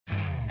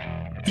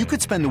You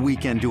could spend the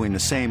weekend doing the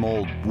same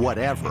old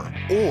whatever,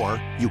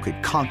 or you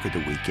could conquer the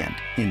weekend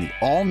in the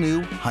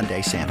all-new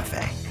Hyundai Santa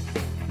Fe.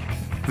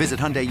 Visit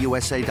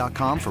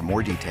HyundaiUSA.com for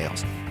more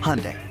details.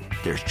 Hyundai,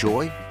 there's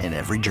joy in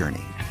every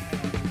journey.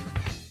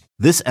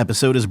 This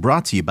episode is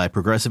brought to you by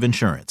Progressive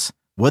Insurance.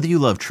 Whether you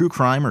love true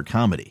crime or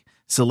comedy,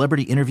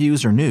 celebrity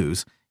interviews or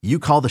news, you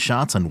call the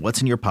shots on what's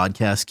in your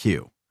podcast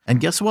queue. And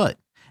guess what?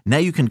 Now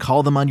you can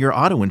call them on your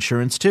auto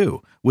insurance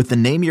too with the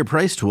Name Your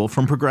Price tool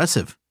from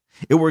Progressive.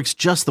 It works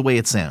just the way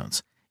it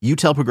sounds. You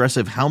tell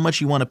Progressive how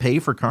much you want to pay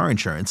for car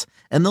insurance,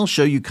 and they'll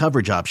show you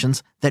coverage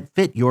options that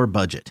fit your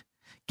budget.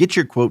 Get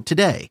your quote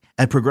today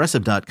at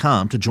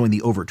Progressive.com to join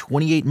the over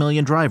 28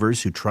 million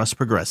drivers who trust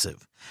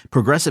Progressive.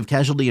 Progressive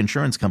Casualty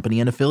Insurance Company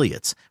and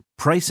Affiliates.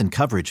 Price and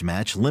coverage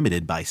match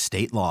limited by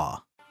state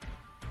law.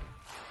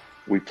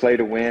 We play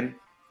to win.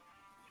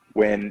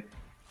 When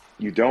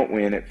you don't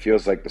win, it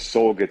feels like the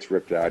soul gets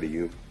ripped out of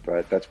you.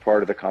 But that's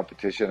part of the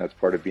competition. That's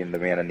part of being the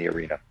man in the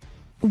arena.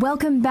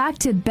 Welcome back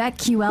to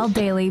BetQL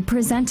Daily,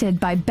 presented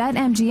by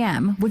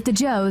BetMGM with the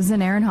Joes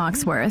and Aaron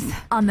Hawksworth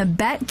on the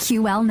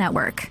BetQL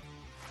Network.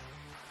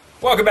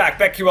 Welcome back,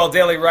 BetQL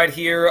Daily, right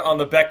here on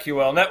the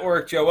BetQL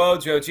Network. Joe O,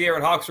 Joe G,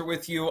 Aaron Hawksworth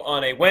with you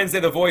on a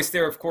Wednesday. The voice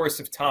there, of course,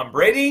 of Tom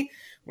Brady.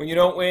 When you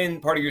don't win,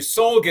 part of your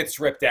soul gets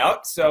ripped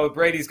out. So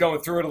Brady's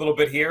going through it a little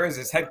bit here as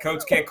his head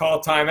coach can't call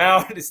a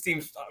timeout. His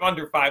team's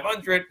under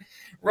 500.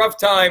 Rough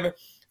time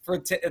for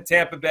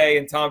Tampa Bay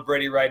and Tom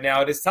Brady right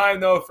now. It is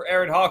time, though, for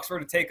Aaron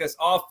Hawksworth to take us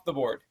off the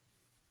board.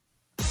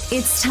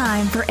 It's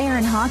time for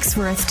Aaron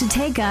Hawksworth to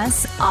take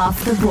us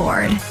off the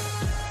board.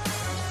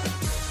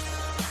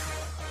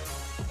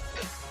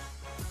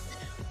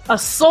 A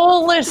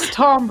soulless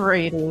Tom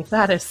Brady.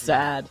 That is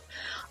sad.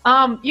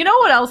 You know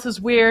what else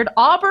is weird?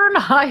 Auburn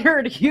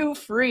hired Hugh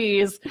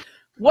Freeze.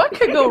 What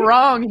could go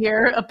wrong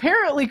here?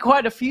 Apparently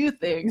quite a few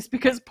things,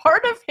 because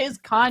part of his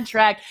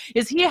contract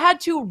is he had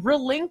to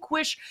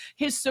relinquish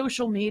his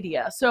social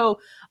media. So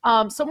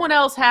someone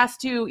else has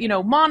to,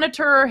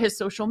 monitor his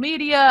social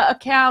media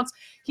accounts.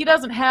 He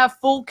doesn't have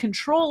full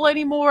control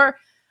anymore.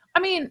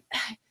 I mean,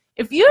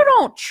 if you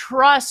don't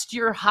trust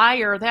your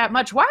hire that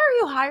much, why are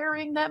you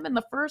hiring them in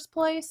the first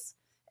place?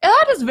 And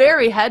that is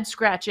very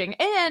head-scratching.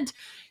 And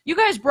you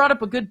guys brought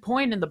up a good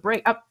point in the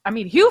break. I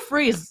mean, Hugh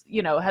Freeze,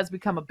 has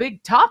become a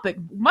big topic,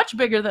 much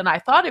bigger than I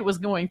thought it was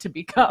going to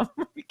become.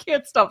 We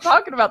can't stop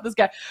talking about this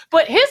guy.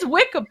 But his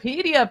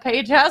Wikipedia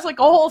page has like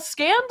a whole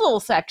scandal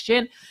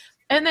section.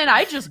 And then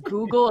I just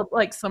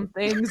Googled some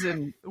things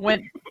and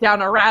went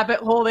down a rabbit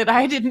hole that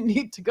I didn't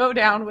need to go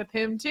down with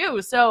him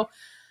too. So,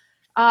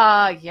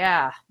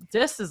 yeah,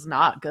 this is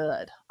not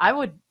good. I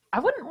wouldn't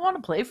want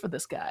to play for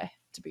this guy,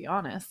 to be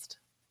honest.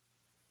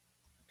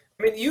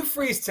 I mean, Hugh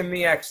Freeze to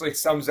me actually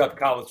sums up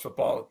college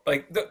football.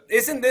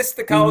 Isn't this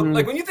the college?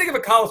 Mm-hmm. When you think of a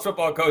college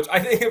football coach, I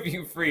think of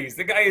Hugh Freeze.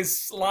 The guy is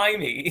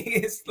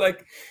slimy.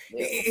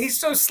 He's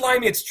so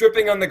slimy it's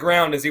dripping on the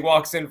ground as he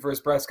walks in for his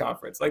press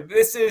conference.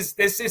 This is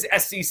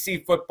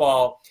SEC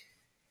football.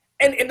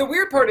 And the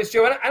weird part is,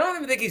 Joe, I don't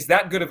even think he's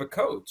that good of a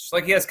coach.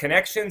 He has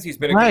connections. He's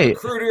been a good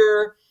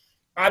recruiter.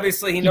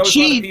 Obviously, he knows a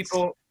lot of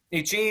people.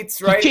 He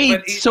cheats, right? He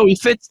cheats, so he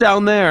fits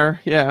down there.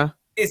 Yeah.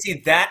 Is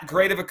he that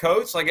great of a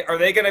coach? Are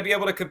they going to be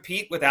able to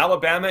compete with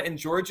Alabama and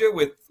Georgia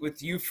with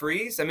Hugh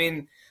Freeze? I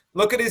mean,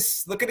 look at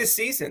his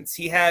seasons.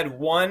 He had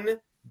one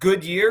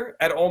good year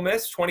at Ole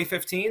Miss,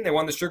 2015. They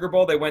won the Sugar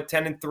Bowl. They went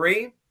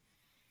 10-3.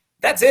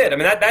 That's it. I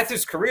mean, that's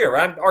his career.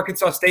 Right?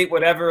 Arkansas State,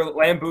 whatever,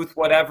 Lambuth,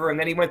 whatever, and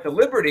then he went to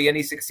Liberty and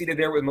he succeeded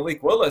there with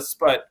Malik Willis.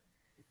 But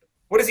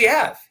what does he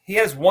have? He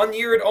has 1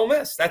 year at Ole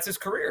Miss. That's his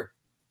career.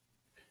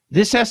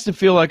 This has to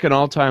feel like an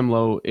all-time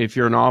low if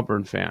you're an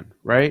Auburn fan,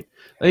 right?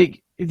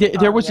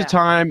 There was a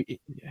time,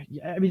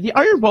 I mean, the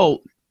Iron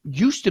Bowl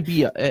used to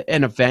be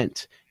an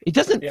event. It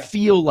doesn't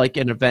feel like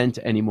an event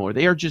anymore.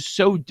 They are just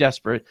so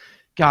desperate.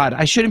 God,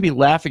 I shouldn't be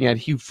laughing at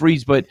Hugh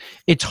Freeze, but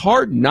it's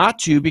hard not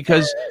to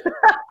because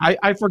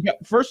I forgot.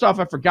 First off,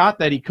 I forgot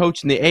that he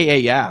coached in the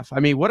AAF. I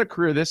mean, what a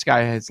career this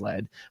guy has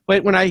led.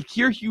 But when I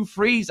hear Hugh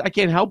Freeze, I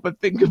can't help but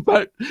think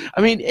about.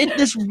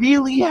 This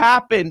really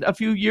happened a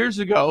few years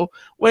ago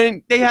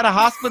when they had a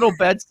hospital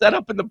bed set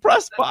up in the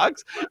press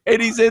box,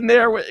 and he's in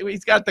there.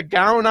 He's got the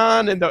gown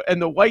on and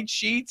the white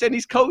sheets, and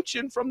he's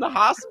coaching from the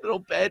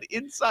hospispitable bed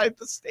inside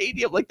the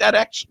stadium. That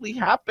actually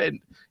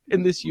happened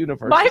in this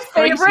universe. My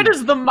favorite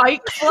is the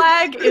mic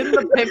flag in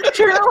the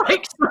picture.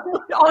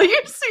 All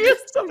you see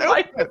is the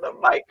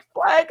mic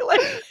flag,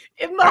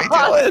 in the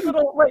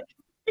hospital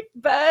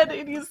bed,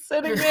 and he's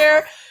sitting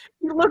there.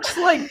 He looks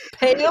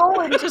pale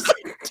and just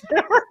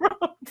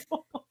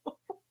terrible.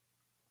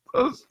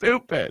 So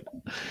stupid.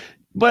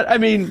 But I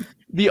mean,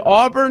 the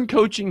Auburn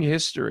coaching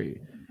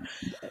history.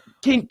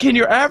 Can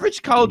your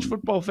average college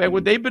football fan,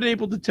 would they been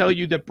able to tell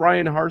you that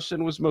Brian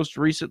Harsin was most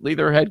recently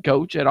their head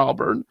coach at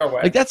Auburn?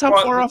 That's how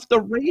far off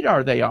the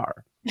radar they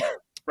are. Right.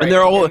 And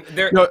they're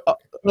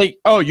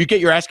all you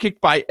get your ass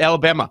kicked by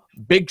Alabama.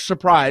 Big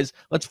surprise.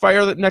 Let's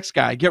fire the next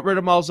guy. Get rid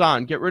of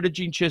Malzahn. Get rid of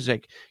Gene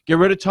Chizik. Get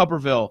rid of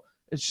Tuberville.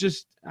 It's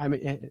just,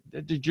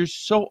 you're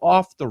so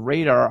off the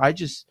radar.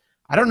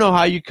 I don't know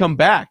how you come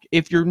back.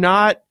 If you're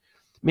not,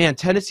 man,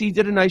 Tennessee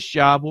did a nice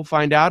job. We'll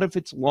find out if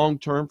it's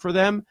long-term for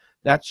them,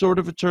 that sort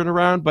of a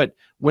turnaround. But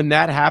when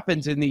that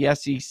happens in the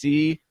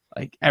SEC,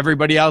 like,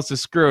 everybody else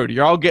is screwed.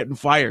 You're all getting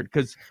fired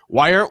because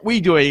why aren't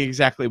we doing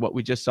exactly what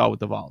we just saw with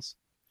the Vols?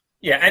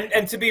 Yeah,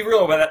 and to be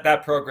real about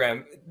that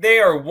program, they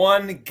are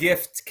one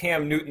gift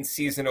Cam Newton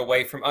season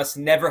away from us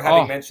never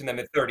having mentioned them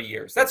in 30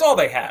 years. That's all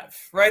they have,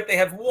 right? They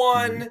have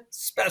one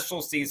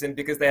special season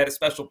because they had a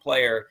special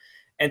player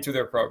enter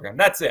their program.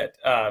 That's it.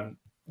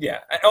 Yeah.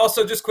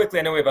 Also, just quickly,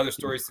 I know we have other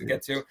stories to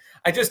get to.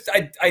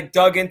 I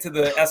dug into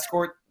the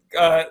escort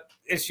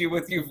issue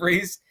with Hugh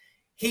Freeze.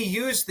 He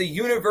used the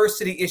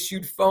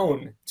university-issued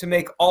phone to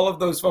make all of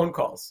those phone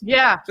calls.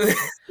 Yeah.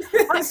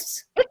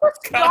 It's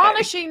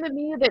astonishing to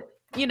me that,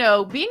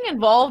 being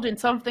involved in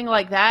something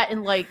like that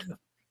and, like,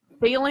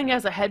 failing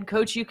as a head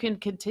coach, you can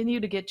continue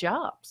to get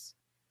jobs.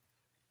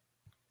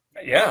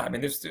 Yeah, I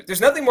mean, there's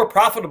nothing more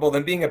profitable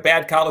than being a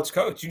bad college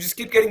coach. You just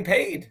keep getting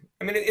paid.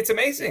 I mean, it's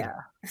amazing.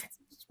 Yeah.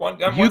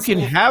 You can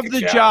have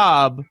the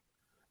job,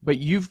 but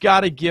you've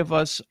got to give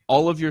us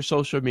all of your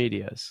social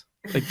medias.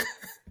 Like,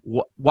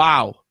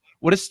 wow,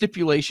 what a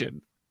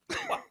stipulation.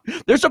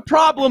 There's a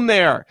problem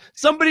there.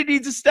 Somebody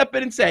needs to step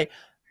in and say,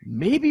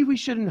 maybe we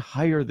shouldn't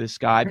hire this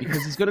guy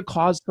because he's going to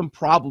cause some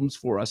problems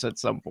for us at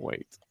some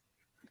point.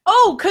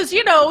 Oh, because,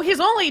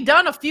 he's only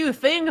done a few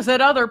things at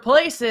other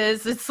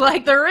places. It's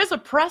like there is a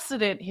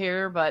precedent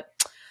here. But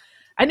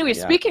anyway,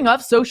 Speaking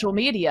of social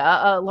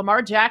media,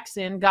 Lamar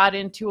Jackson got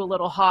into a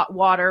little hot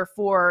water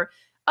for,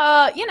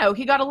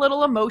 he got a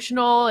little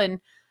emotional and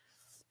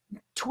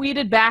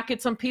tweeted back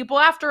at some people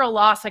after a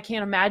loss. I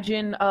can't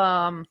imagine,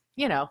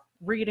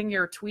 reading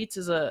your tweets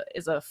is a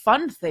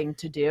fun thing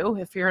to do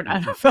if you're an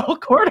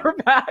NFL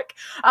quarterback.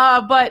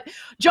 But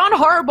John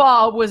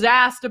Harbaugh was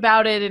asked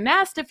about it and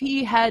asked if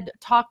he had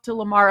talked to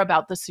Lamar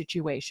about the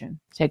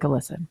situation. Take a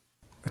listen.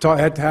 I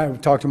had to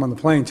talk to him on the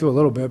plane too a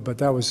little bit, but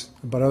that was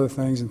about other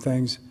things and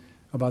things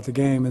about the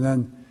game. And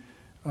then,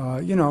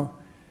 I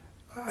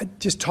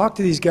just talk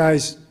to these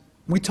guys.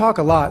 We talk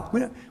a lot.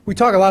 We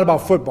talk a lot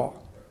about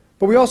football,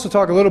 but we also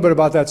talk a little bit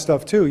about that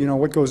stuff too.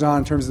 What goes on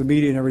in terms of the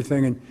media and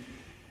everything.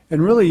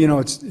 And really,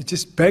 it's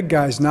just beg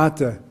guys not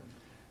to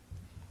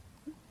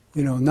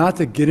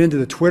get into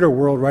the Twitter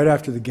world right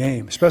after the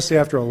game, especially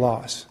after a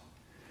loss.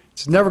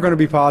 It's never going to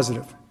be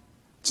positive.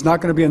 It's not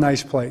going to be a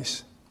nice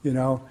place,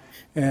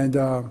 And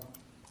I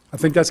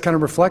think that's kind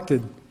of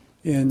reflected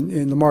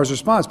in Lamar's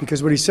response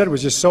because what he said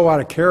was just so out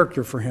of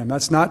character for him.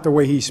 That's not the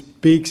way he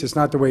speaks. It's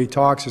not the way he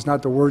talks. It's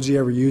not the words he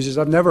ever uses.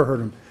 I've never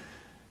heard him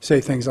say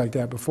things like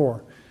that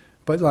before.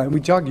 But like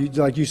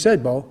you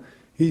said, Bo,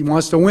 he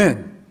wants to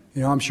win.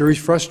 I'm sure he's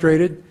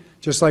frustrated,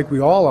 just like we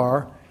all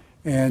are,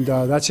 and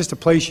that's just a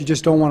place you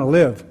just don't want to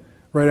live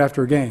right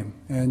after a game.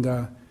 And,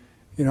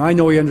 I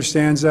know he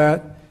understands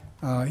that.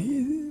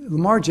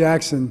 Lamar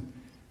Jackson,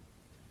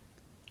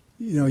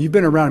 you've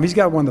been around him. He's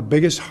got one of the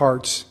biggest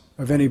hearts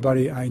of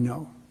anybody I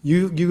know.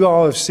 You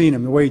all have seen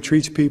him, the way he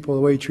treats people,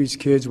 the way he treats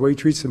kids, the way he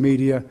treats the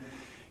media,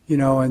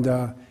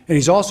 and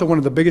he's also one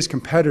of the biggest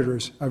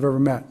competitors I've ever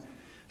met.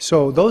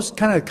 So those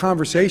kind of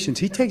conversations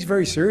he takes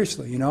very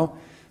seriously,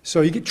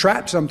 So you get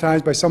trapped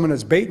sometimes by someone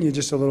that's baiting you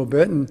just a little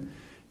bit, and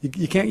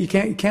you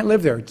can't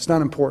live there. It's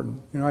not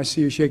important. I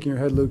see you shaking your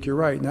head, Luke. You're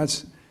right, and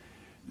that's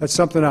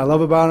something I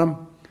love about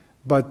him.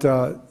 But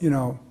I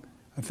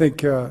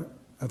think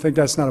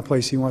that's not a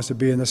place he wants to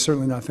be, and that's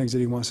certainly not things that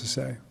he wants to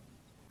say.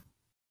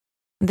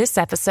 This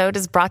episode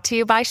is brought to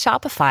you by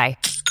Shopify.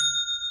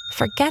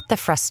 Forget the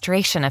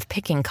frustration of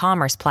picking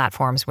commerce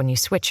platforms when you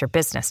switch your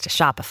business to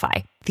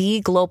Shopify,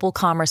 the global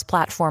commerce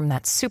platform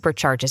that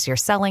supercharges your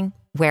selling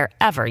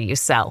wherever you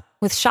sell.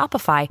 With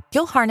Shopify,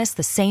 you'll harness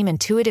the same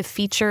intuitive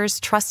features,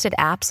 trusted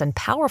apps, and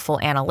powerful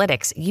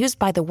analytics used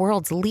by the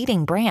world's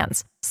leading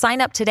brands.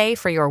 Sign up today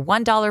for your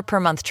 $1 per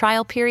month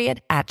trial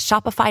period at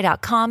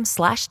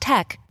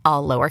shopify.com/tech,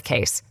 all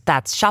lowercase.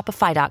 That's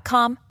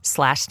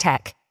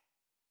shopify.com/tech.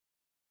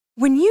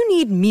 When you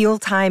need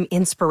mealtime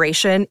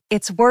inspiration,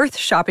 it's worth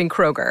shopping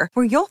Kroger,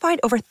 where you'll find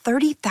over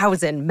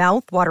 30,000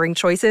 mouth-watering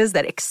choices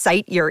that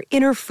excite your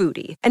inner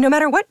foodie. And no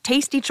matter what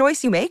tasty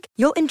choice you make,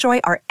 you'll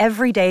enjoy our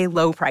everyday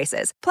low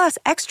prices, plus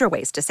extra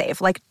ways to save,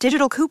 like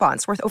digital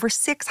coupons worth over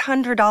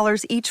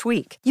 $600 each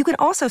week. You can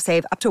also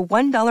save up to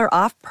 $1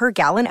 off per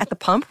gallon at the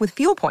pump with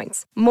fuel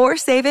points. More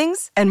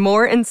savings and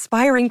more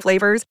inspiring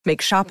flavors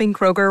make shopping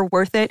Kroger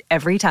worth it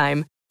every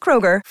time.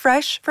 Kroger,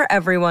 fresh for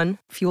everyone.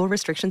 Fuel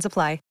restrictions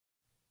apply.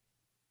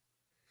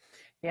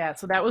 Yeah,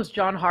 so that was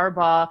John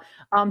Harbaugh.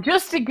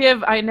 Just to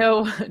give, I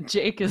know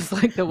Jake is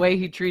like the way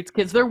he treats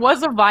kids. There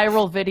was a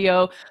viral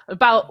video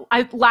about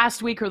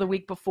last week or the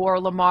week before,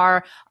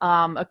 Lamar,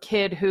 a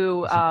kid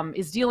who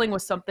is dealing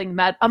with something,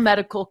 a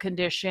medical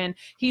condition.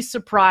 He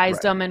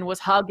surprised him and was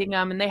hugging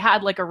him, and they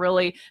had like a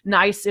really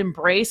nice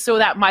embrace. So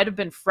that might have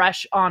been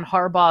fresh on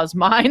Harbaugh's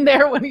mind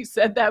there when he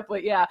said that.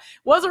 But yeah,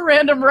 was a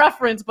random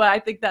reference, but I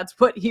think that's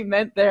what he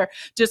meant there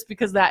just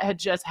because that had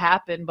just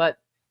happened. But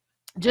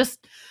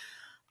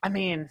I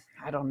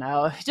don't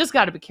know. You just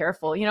got to be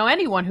careful.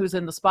 Anyone who's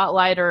in the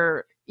spotlight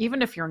or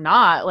even if you're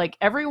not, like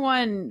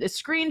everyone is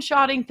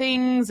screenshotting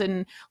things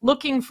and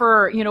looking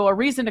for, a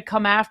reason to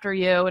come after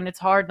you. And it's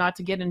hard not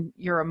to get in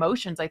your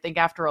emotions, I think,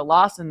 after a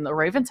loss. And the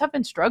Ravens have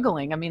been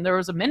struggling. I mean, there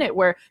was a minute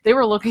where they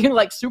were looking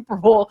like Super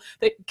Bowl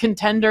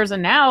contenders,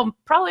 and now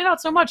probably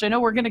not so much. I know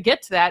we're going to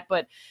get to that,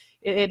 but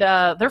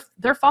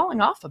they're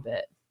falling off a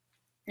bit.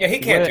 Yeah, he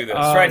can't do this,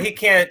 right? He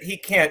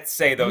can't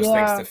say those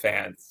things to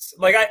fans.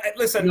 Like, I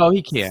listen. No,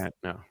 he can't.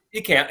 No,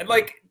 he can't.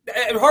 Like,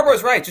 and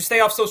Harbaugh's right. Just stay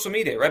off social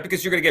media, right?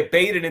 Because you're going to get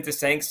baited into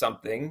saying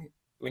something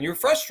when you're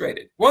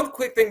frustrated. One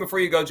quick thing before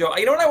you go, Joe.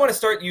 You know what I want to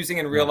start using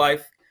in real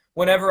life?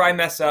 Whenever I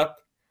mess up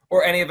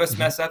or any of us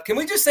mess up, can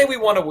we just say we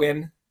want to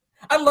win?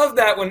 I love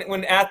that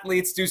when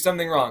athletes do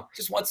something wrong.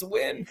 Just wants to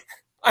win.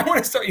 I want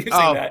to start using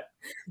that.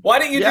 Why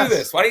didn't you do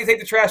this? Why didn't you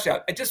take the trash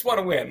out? I just want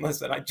to win.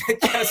 Listen, I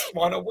just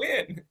want to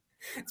win.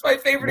 It's my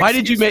favorite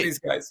excuse for these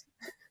guys.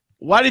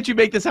 Why did you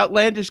make this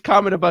outlandish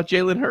comment about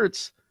Jalen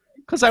Hurts?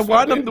 Because I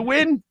want him to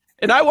win.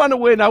 And I want to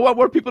win. I want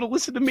more people to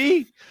listen to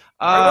me.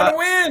 I want to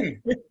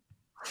win.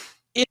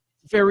 It's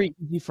very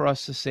easy for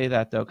us to say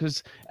that, though,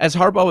 because as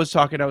Harbaugh was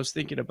talking, I was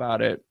thinking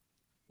about it.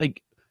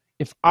 Like,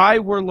 if I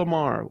were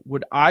Lamar,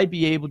 would I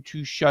be able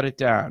to shut it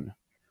down?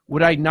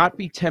 Would I not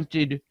be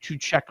tempted to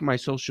check my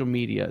social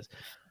medias?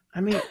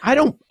 I mean, I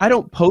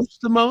don't post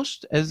the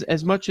most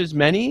as much as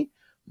many,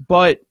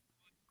 but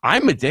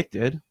I'm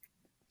addicted.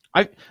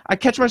 I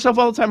catch myself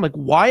all the time. Like,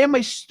 why am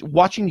I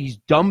watching these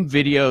dumb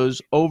videos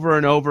over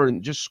and over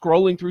and just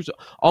scrolling through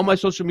all my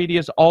social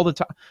medias all the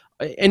time?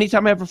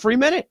 Anytime I have a free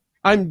minute,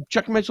 I'm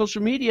checking my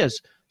social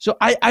medias. So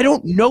I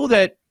don't know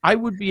that I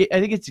would be. I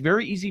think it's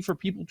very easy for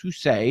people to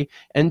say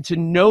and to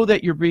know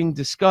that you're being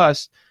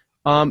discussed.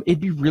 It'd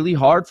be really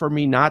hard for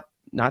me not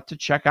to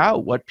check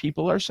out what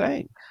people are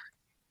saying.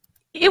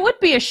 It would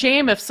be a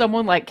shame if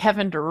someone like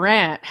Kevin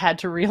Durant had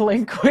to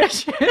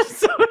relinquish his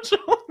social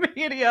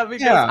media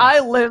because I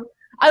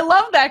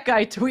love that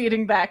guy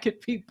tweeting back at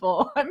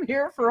people. I'm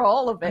here for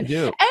all of it. I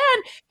do.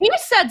 And he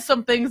said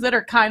some things that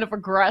are kind of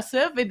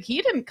aggressive, and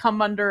he didn't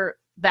come under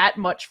that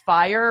much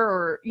fire,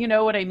 or you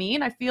know what I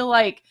mean? I feel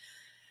like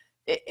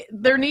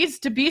there needs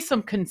to be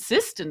some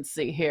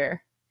consistency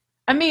here.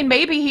 I mean,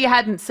 maybe he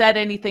hadn't said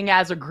anything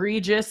as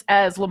egregious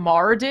as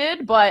Lamar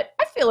did, but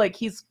I feel like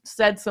he's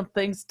said some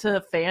things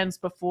to fans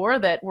before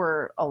that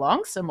were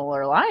along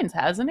similar lines,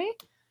 hasn't he?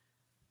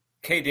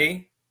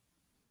 KD?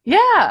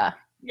 Yeah.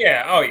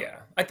 Yeah. Oh, yeah.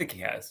 I think he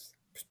has.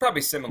 It's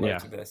probably similar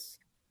to this.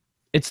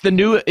 It's the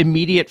new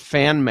immediate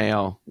fan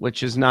mail,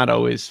 which is not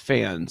always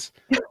fans.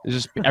 It's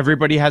just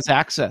everybody has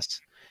access.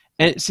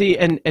 And see,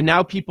 and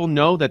now people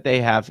know that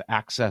they have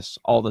access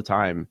all the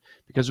time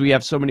because we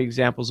have so many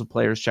examples of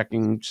players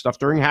checking stuff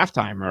during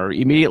halftime or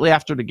immediately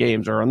after the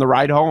games or on the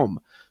ride home,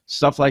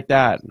 stuff like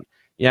that.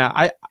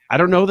 Yeah, I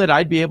don't know that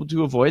I'd be able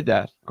to avoid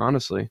that,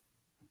 honestly.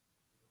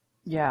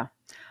 Yeah.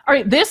 All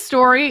right, this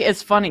story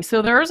is funny.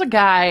 So there's a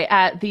guy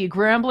at the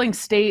Grambling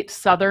State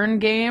Southern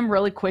game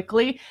really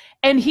quickly,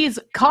 and he's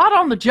caught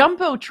on the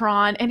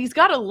Jumbotron, and he's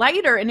got a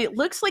lighter, and it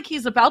looks like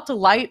he's about to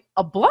light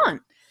a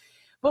blunt.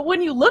 But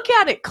when you look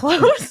at it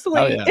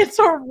closely, it's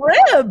a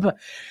rib.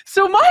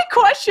 So my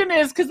question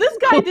is, because this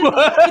guy didn't look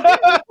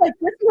like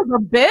this was a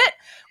bit.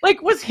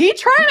 Like, was he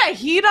trying to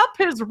heat up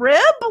his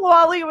rib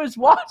while he was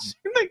watching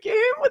the game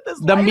with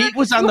his lighter? The meat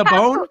was on the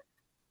bone?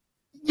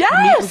 Yes.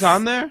 The meat was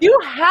on there? You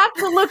have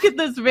to look at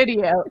this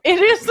video.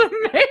 It is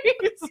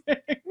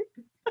amazing.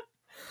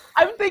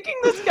 I'm thinking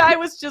this guy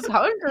was just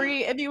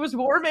hungry and he was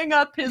warming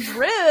up his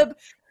rib.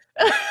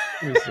 Let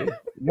me see.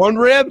 One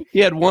rib?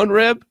 He had one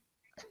rib?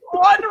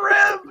 One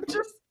rib,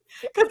 just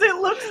because it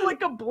looks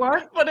like a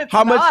blunt, but it's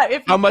not.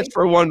 How much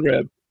for one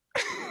rib?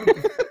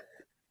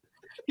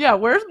 Yeah,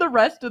 where's the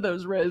rest of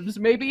those ribs?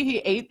 Maybe he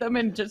ate them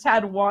and just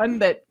had one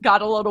that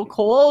got a little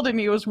cold and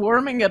he was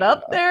warming it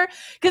up there.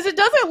 Because it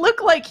doesn't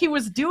look like he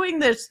was doing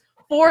this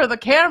for the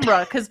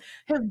camera. Because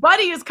his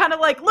buddy is kind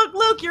of like,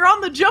 look, you're on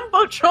the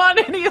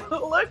Jumbotron, and he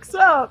looks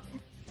up.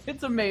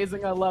 It's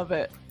amazing. I love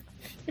it.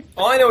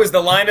 All I know is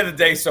the line of the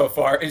day so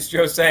far is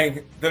Joe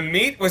saying, the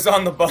meat was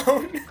on the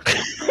bone?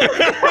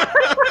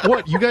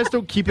 What, you guys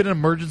don't keep an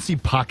emergency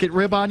pocket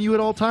rib on you at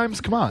all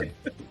times? Come on.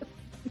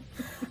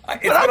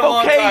 But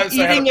I'm okay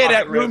eating it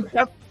at room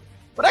temperature.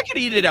 But I could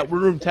eat it at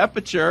room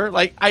temperature.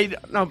 Like,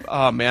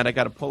 oh man, I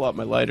got to pull out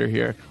my lighter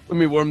here. Let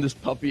me warm this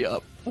puppy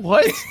up.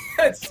 What?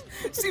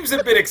 It seems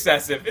a bit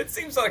excessive. It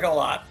seems like a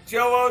lot.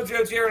 Joe O,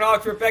 Joe Aaron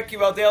Hawks,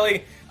 BetQL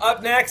Daily.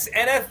 Up next,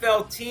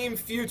 NFL team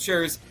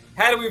futures.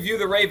 How do we view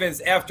the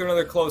Ravens after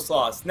another close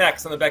loss?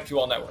 Next on the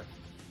BetQL Network.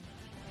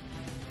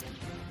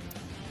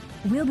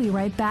 We'll be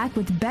right back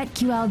with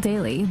BetQL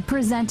Daily,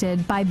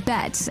 presented by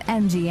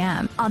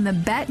BetMGM on the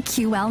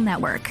BetQL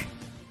Network.